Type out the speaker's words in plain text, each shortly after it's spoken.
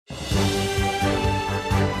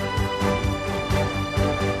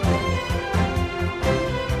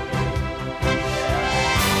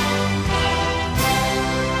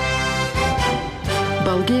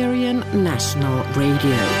International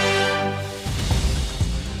Radio.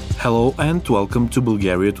 Hello and welcome to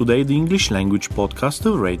Bulgaria Today, the English language podcast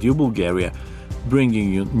of Radio Bulgaria,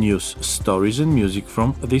 bringing you news, stories and music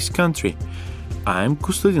from this country. I'm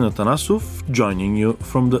Kostadin Atanasov, joining you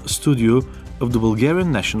from the studio of the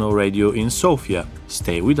Bulgarian National Radio in Sofia.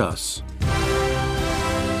 Stay with us.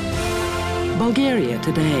 Bulgaria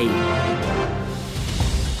Today.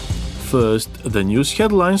 First, the news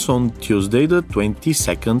headlines on Tuesday, the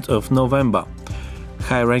 22nd of November.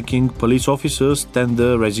 High-ranking police officers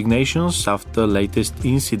tender resignations after latest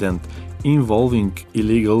incident involving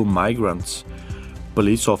illegal migrants.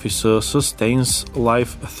 Police officer sustains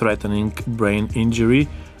life-threatening brain injury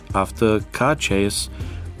after car chase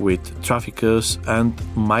with traffickers and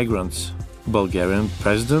migrants. Bulgarian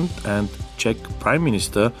President and Czech Prime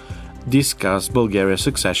Minister discuss Bulgaria's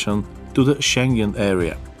accession to the Schengen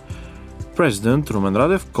area. President Rumen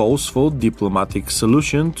Radev calls for diplomatic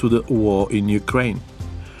solution to the war in Ukraine.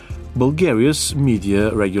 Bulgaria's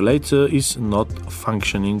media regulator is not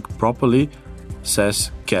functioning properly,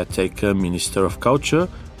 says caretaker Minister of Culture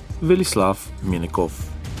Velislav Minikov.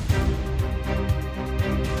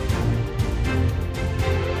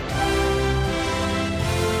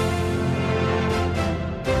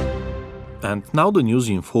 And now the news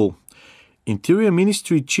in full. Interior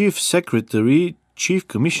Ministry Chief Secretary, Chief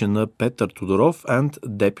Commissioner Peter Tudorov and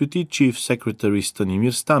Deputy Chief Secretary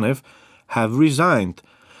Stanimir Stanev have resigned,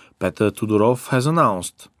 Peter Tudorov has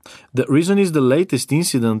announced. The reason is the latest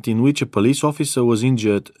incident in which a police officer was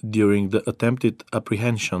injured during the attempted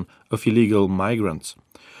apprehension of illegal migrants.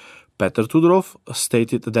 Peter Tudorov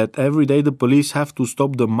stated that every day the police have to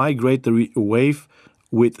stop the migratory wave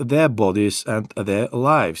with their bodies and their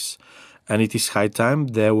lives, and it is high time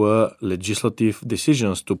there were legislative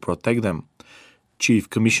decisions to protect them. Chief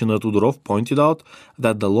Commissioner Tudorov pointed out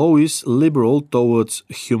that the law is liberal towards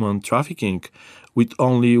human trafficking, with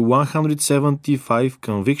only 175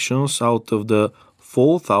 convictions out of the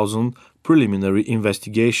 4,000 preliminary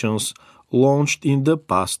investigations launched in the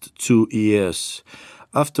past 2 years.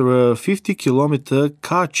 After a 50-kilometer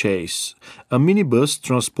car chase, a minibus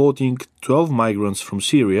transporting 12 migrants from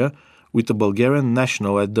Syria, with a Bulgarian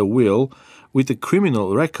national at the wheel, with a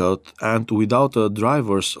criminal record and without a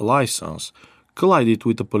driver's license, collided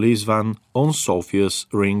with a police van on Sofia's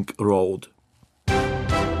Ring Road.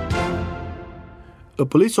 A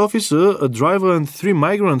police officer, a driver and 3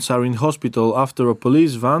 migrants are in hospital after a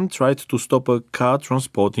police van tried to stop a car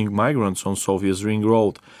transporting migrants on Sofia's Ring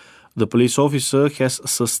Road. The police officer has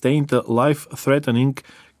sustained a life-threatening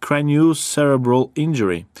craniocerebral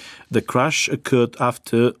injury. The crash occurred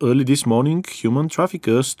after early this morning human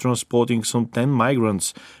traffickers transporting some 10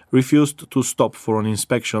 migrants refused to stop for an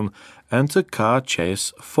inspection and a car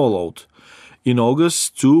chase followed. In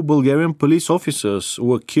August, 2 Bulgarian police officers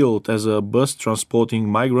were killed as a bus transporting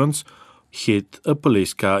migrants hit a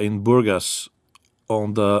police car in Burgas.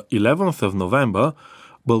 On the 11th of November,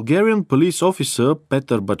 Bulgarian police officer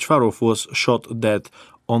Peter Bachvarov was shot dead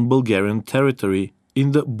on Bulgarian territory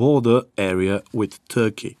in the border area with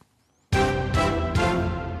Turkey.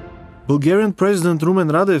 Bulgarian President Rumen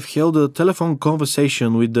Radev held a telephone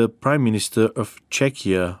conversation with the Prime Minister of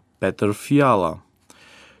Czechia, Petr Fiala.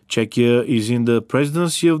 Czechia is in the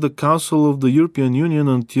presidency of the Council of the European Union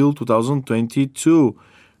until 2022,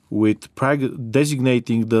 with Prague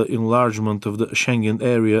designating the enlargement of the Schengen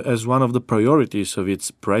area as one of the priorities of its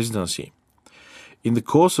presidency. In the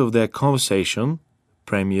course of their conversation,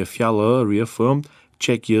 Premier Fiala reaffirmed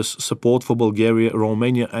Czechia's support for Bulgaria,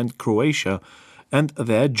 Romania and Croatia and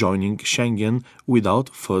their joining Schengen without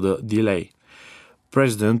further delay.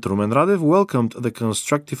 President Rumen Radev welcomed the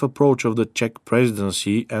constructive approach of the Czech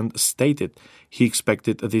presidency and stated he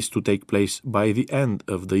expected this to take place by the end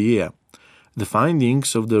of the year. The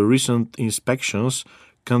findings of the recent inspections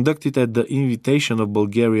conducted at the invitation of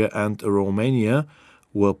Bulgaria and Romania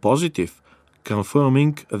were positive,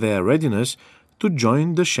 confirming their readiness to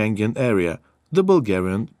join the Schengen area, the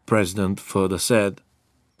Bulgarian president further said.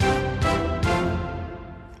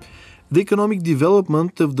 The economic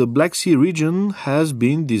development of the Black Sea region has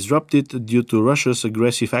been disrupted due to Russia's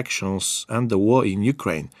aggressive actions and the war in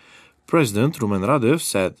Ukraine, President Rumen Radev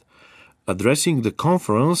said. Addressing the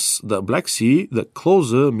conference, The Black Sea, the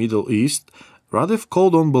Closer Middle East, Radev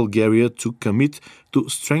called on Bulgaria to commit to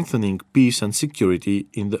strengthening peace and security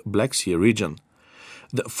in the Black Sea region.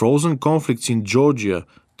 The frozen conflicts in Georgia,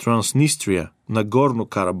 Transnistria,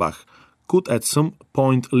 Nagorno-Karabakh could at some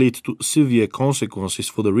point lead to severe consequences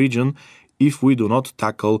for the region if we do not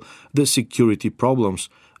tackle the security problems,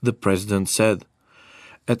 the president said.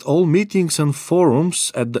 At all meetings and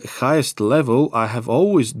forums at the highest level, I have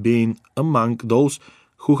always been among those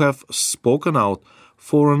who have spoken out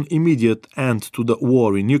for an immediate end to the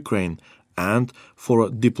war in Ukraine and for a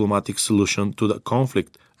diplomatic solution to the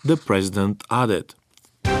conflict, the president added.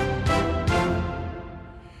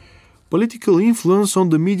 Political influence on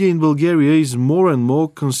the media in Bulgaria is more and more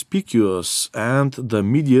conspicuous, and the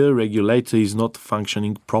media regulator is not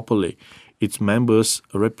functioning properly. Its members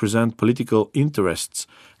represent political interests,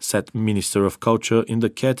 said Minister of Culture in the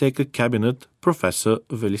caretaker cabinet, Professor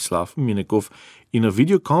Velislav Minekov, in a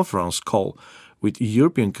video conference call with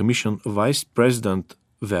European Commission Vice President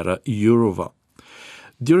Vera Jourova.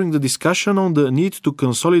 During the discussion on the need to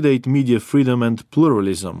consolidate media freedom and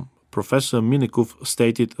pluralism, Professor Minekov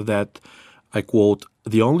stated that, I quote,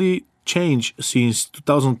 "The only change since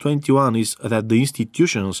 2021 is that the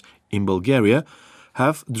institutions in Bulgaria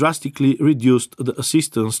have drastically reduced the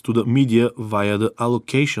assistance to the media via the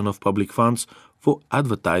allocation of public funds for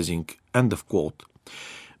advertising," end of quote.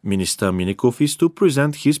 Minister Minekov is to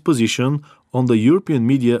present his position on the European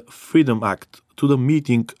Media Freedom Act to the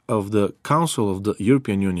meeting of the Council of the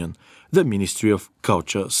European Union, the Ministry of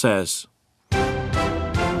Culture says.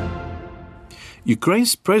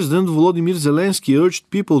 Ukraine's President Volodymyr Zelensky urged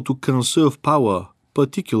people to conserve power,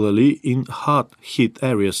 particularly in hard-hit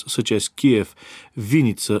areas such as Kiev,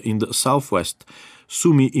 Vinnytsia in the southwest,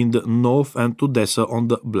 Sumy in the north and Odessa on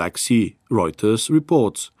the Black Sea, Reuters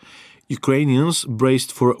reports. Ukrainians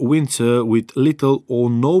braced for winter with little or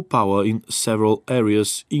no power in several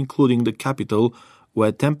areas, including the capital,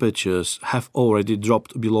 where temperatures have already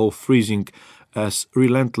dropped below freezing as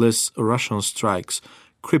relentless Russian strikes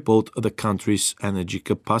crippled the country's energy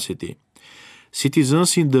capacity.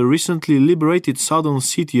 Citizens in the recently liberated southern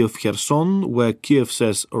city of Kherson, where Kiev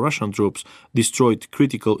says Russian troops destroyed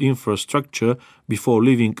critical infrastructure before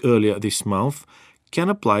leaving earlier this month, can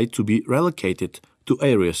apply to be relocated to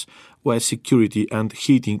areas where security and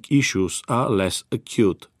heating issues are less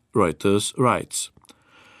acute, Reuters writes.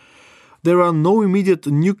 There are no immediate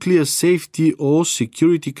nuclear safety or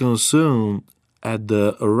security concerns at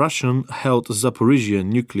the Russian-held Zaporizhia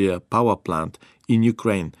nuclear power plant in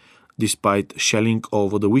Ukraine, despite shelling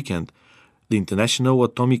over the weekend, the International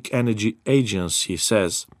Atomic Energy Agency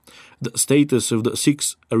says. The status of the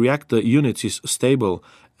 6 reactor units is stable,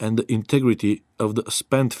 and the integrity of the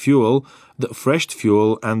spent fuel, the fresh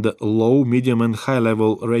fuel, and the low, medium, and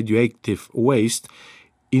high-level radioactive waste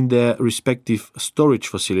in their respective storage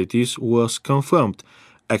facilities was confirmed,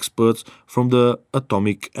 experts from the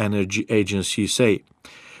Atomic Energy Agency say.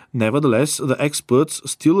 Nevertheless, the experts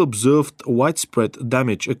still observed widespread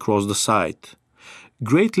damage across the site.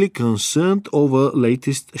 Greatly concerned over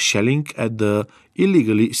latest shelling at the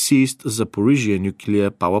illegally seized Zaporizhia nuclear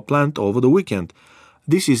power plant over the weekend.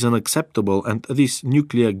 This is unacceptable, and this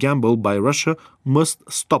nuclear gamble by Russia must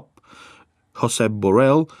stop. Josep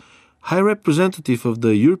Borrell, High Representative of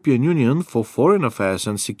the European Union for Foreign Affairs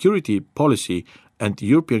and Security Policy and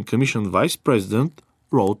European Commission Vice President,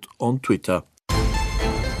 wrote on Twitter.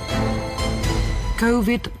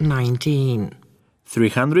 COVID-19.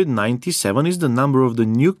 397 is the number of the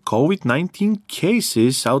new COVID-19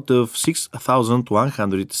 cases out of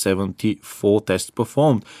 6,174 tests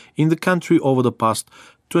performed in the country over the past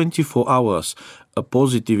 24 hours, a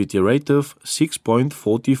positivity rate of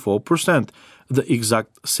 6.44%, the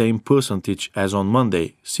exact same percentage as on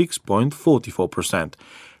Monday, 6.44%.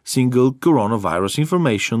 Single coronavirus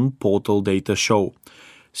information portal data show.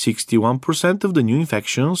 61% of the new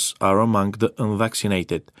infections are among the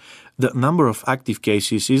unvaccinated. The number of active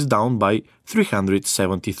cases is down by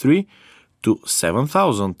 373 to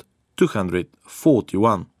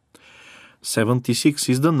 7,241. 76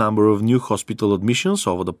 is the number of new hospital admissions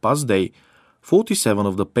over the past day. 47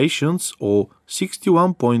 of the patients, or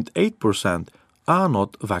 61.8%, are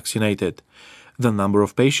not vaccinated. The number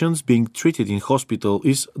of patients being treated in hospital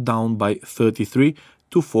is down by 33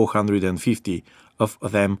 to 450, of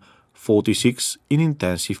them 46 in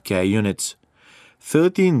intensive care units.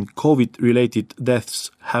 13 COVID-related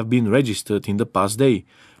deaths have been registered in the past day,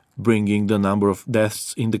 bringing the number of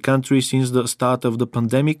deaths in the country since the start of the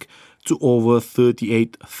pandemic to over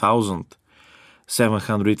 38,000.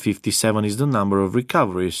 757 is the number of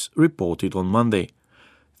recoveries reported on Monday.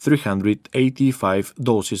 385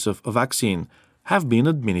 doses of vaccine have been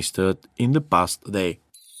administered in the past day.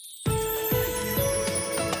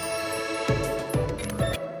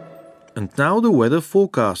 And now the weather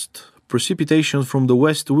forecast. Precipitation from the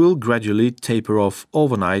west will gradually taper off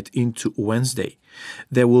overnight into Wednesday.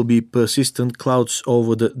 There will be persistent clouds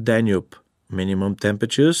over the Danube. Minimum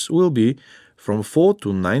temperatures will be from 4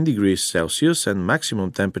 to 9 degrees Celsius and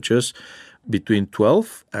maximum temperatures between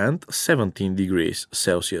 12 and 17 degrees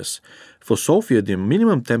Celsius. For Sofia, the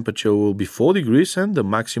minimum temperature will be 4 degrees and the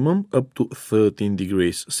maximum up to 13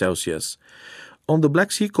 degrees Celsius. On the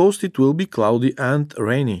Black Sea coast, it will be cloudy and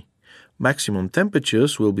rainy. Maximum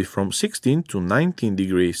temperatures will be from 16 to 19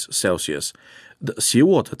 degrees Celsius. The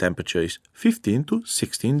seawater temperature is 15 to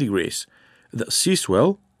 16 degrees. The sea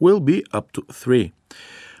swell will be up to 3.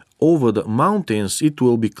 Over the mountains, it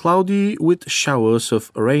will be cloudy with showers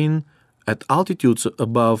of rain at altitudes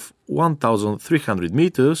above 1,300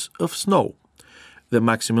 meters of snow. The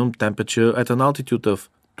maximum temperature at an altitude of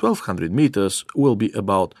 1,200 meters will be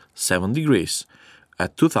about 7 degrees.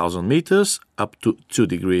 At 2,000 meters, up to 2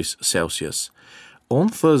 degrees Celsius. On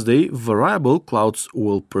Thursday, variable clouds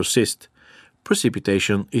will persist.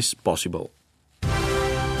 Precipitation is possible.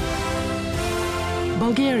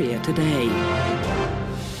 Bulgaria Today.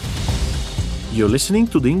 You're listening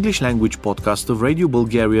to the English language podcast of Radio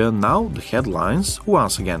Bulgaria. Now the headlines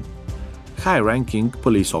once again. High-ranking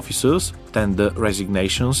police officers tender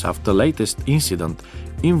resignations after latest incident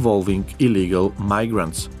involving illegal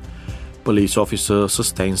migrants. Police officer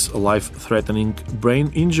sustains life-threatening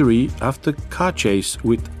brain injury after car chase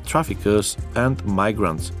with traffickers and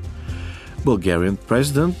migrants. Bulgarian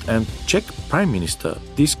President and Czech Prime Minister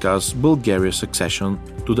discuss Bulgaria's accession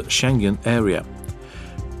to the Schengen area.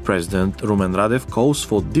 President Rumen Radev calls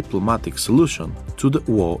for diplomatic solution to the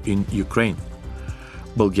war in Ukraine.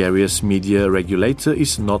 Bulgaria's media regulator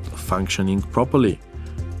is not functioning properly,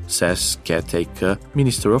 says caretaker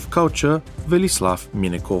Minister of Culture Velislav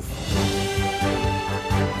Minekov.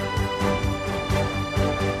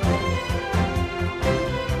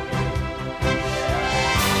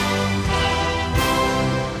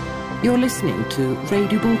 You're listening to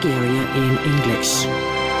Radio Bulgaria in English.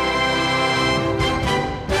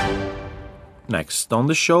 Next on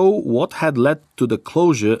the show, what had led to the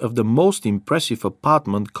closure of the most impressive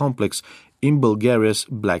apartment complex in Bulgaria's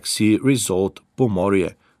Black Sea resort,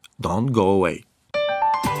 Pomorie. Don't go away.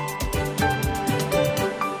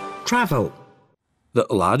 Travel. The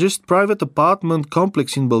largest private apartment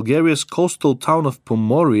complex in Bulgaria's coastal town of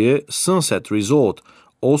Pomorie, Sunset Resort,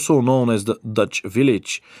 also known as the Dutch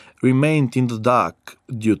Village, remained in the dark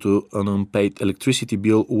due to an unpaid electricity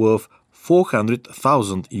bill worth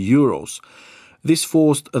 400,000 euros. This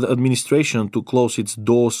forced the administration to close its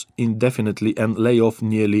doors indefinitely and lay off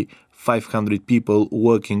nearly 500 people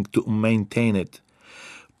working to maintain it.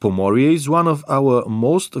 Pomorie is one of our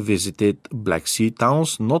most visited Black Sea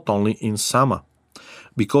towns, not only in summer.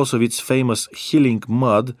 Because of its famous healing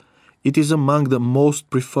mud, it is among the most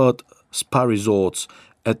preferred spa resorts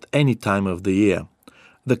at any time of the year.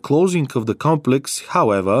 The closing of the complex,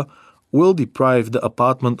 however, will deprive the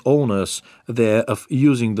apartment owners there of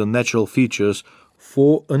using the natural features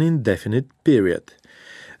for an indefinite period.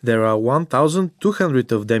 There are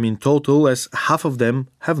 1,200 of them in total, as half of them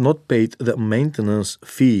have not paid the maintenance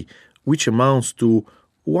fee, which amounts to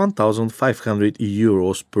 1,500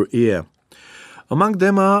 euros per year. Among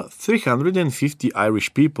them are 350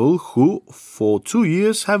 Irish people who, for 2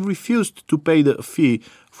 years, have refused to pay the fee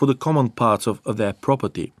for the common parts of their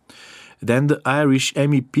property. Then the Irish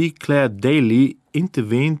MEP Claire Daly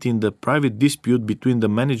intervened in the private dispute between the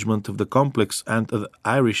management of the complex and the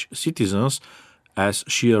Irish citizens as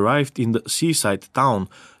she arrived in the seaside town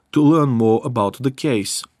to learn more about the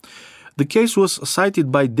case. The case was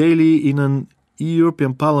cited by Daly in an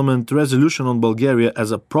European Parliament resolution on Bulgaria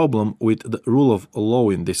as a problem with the rule of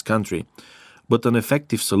law in this country, but an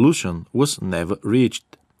effective solution was never reached.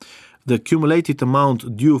 The accumulated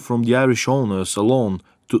amount due from the Irish owners alone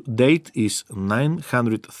to date is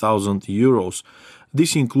 900,000 euros.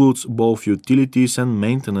 This includes both utilities and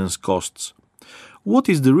maintenance costs. What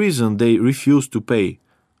is the reason they refuse to pay?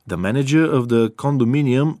 The manager of the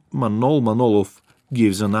condominium, Manol Manolov,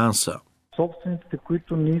 gives an answer. Собствениците,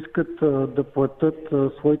 които не искат да платят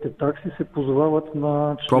своите такси, се позовават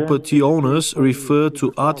на член... Property owners refer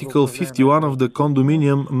to Article 51 of the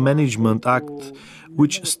Condominium Management Act,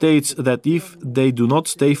 which states that if they do not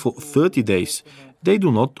stay for 30 days, they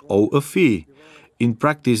do not owe a fee. In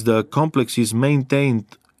practice, the complex is maintained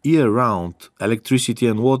year-round. Electricity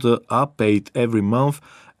and water are paid every month,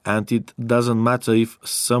 and it doesn't matter if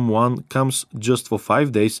someone comes just for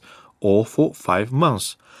 5 days or for 5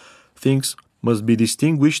 months. Things must be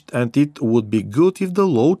distinguished, and it would be good if the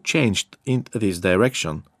law changed in this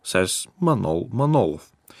direction, says Manol Manolov.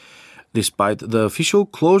 Despite the official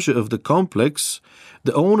closure of the complex,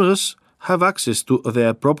 the owners have access to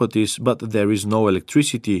their properties, but there is no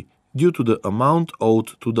electricity due to the amount owed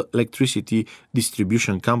to the electricity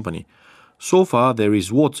distribution company. So far there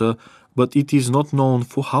is water, but it is not known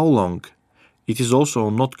for how long. It is also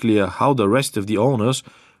not clear how the rest of the owners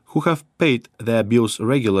who have paid their bills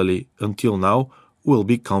regularly until now will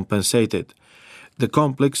be compensated. The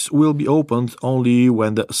complex will be opened only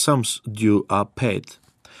when the sums due are paid.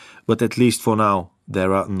 But at least for now,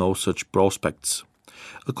 there are no such prospects.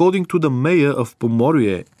 According to the mayor of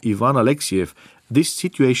Pomorie, Ivan Alexiev, this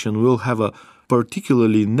situation will have a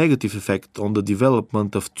particularly negative effect on the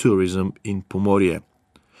development of tourism in Pomorie.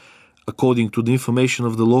 According to the information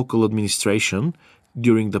of the local administration,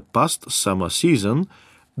 during the past summer season,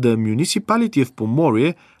 the municipality of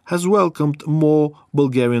Pomorie has welcomed more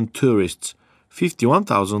Bulgarian tourists,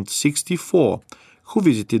 51,064, who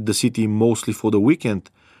visited the city mostly for the weekend,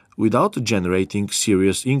 without generating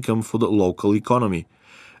serious income for the local economy.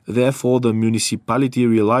 Therefore, the municipality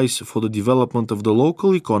relies for the development of the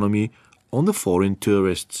local economy on the foreign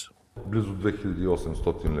tourists. Близо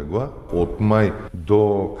 2800 легла. От май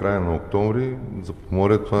до края на октомври за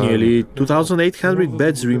Поморие това... Nearly 2,800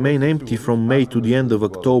 beds remain empty from May to the end of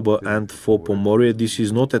October, and for Pomorie this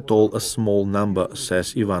is not at all a small number,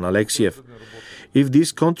 says Ivan Alexiev. If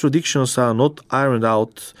these contradictions are not ironed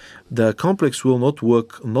out, the complex will not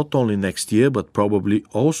work not only next year but probably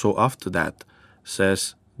also after that,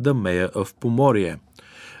 says the mayor of Pomorie.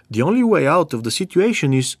 The only way out of the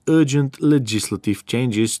situation is urgent legislative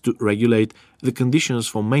changes to regulate the conditions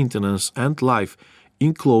for maintenance and life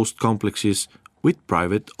in closed complexes with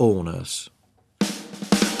private owners.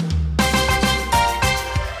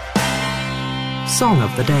 Song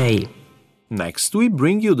of the Day. Next, we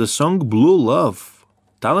bring you the song Blue Love.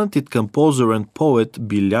 Talented composer and poet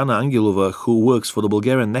Biljana Angelova, who works for the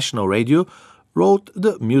Bulgarian National Radio, wrote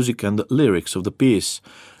the music and the lyrics of the piece.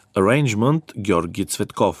 Arrangement Georgi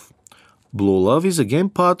Tsvetkov. Blue Love is again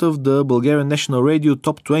part of the Bulgarian National Radio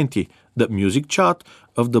Top 20, the music chart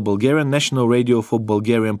of the Bulgarian National Radio for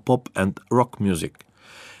Bulgarian pop and rock music.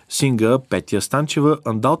 Singer Petya Stancheva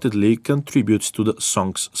undoubtedly contributes to the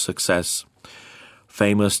song's success.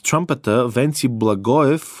 Famous trumpeter Venci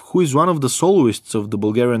Blagoev, who is one of the soloists of the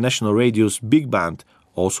Bulgarian National Radio's big band,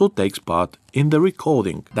 also takes part in the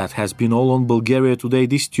recording. That has been all on Bulgaria Today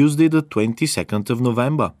this Tuesday, the 22nd of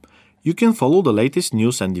November. You can follow the latest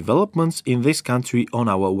news and developments in this country on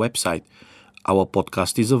our website. Our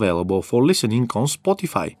podcast is available for listening on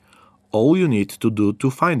Spotify. All you need to do to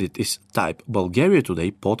find it is type Bulgaria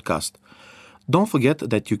Today podcast. Don't forget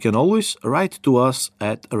that you can always write to us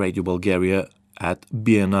at Radio Bulgaria at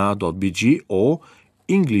bnr.bg or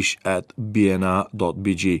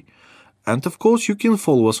english@bnr.bg. And of course, you can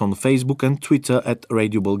follow us on Facebook and Twitter at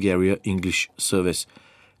Radio Bulgaria English Service.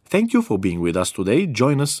 Thank you for being with us today.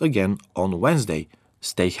 Join us again on Wednesday.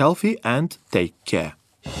 Stay healthy and take care.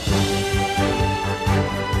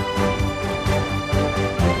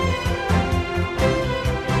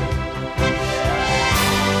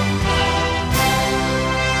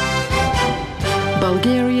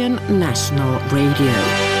 Bulgarian National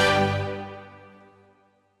Radio.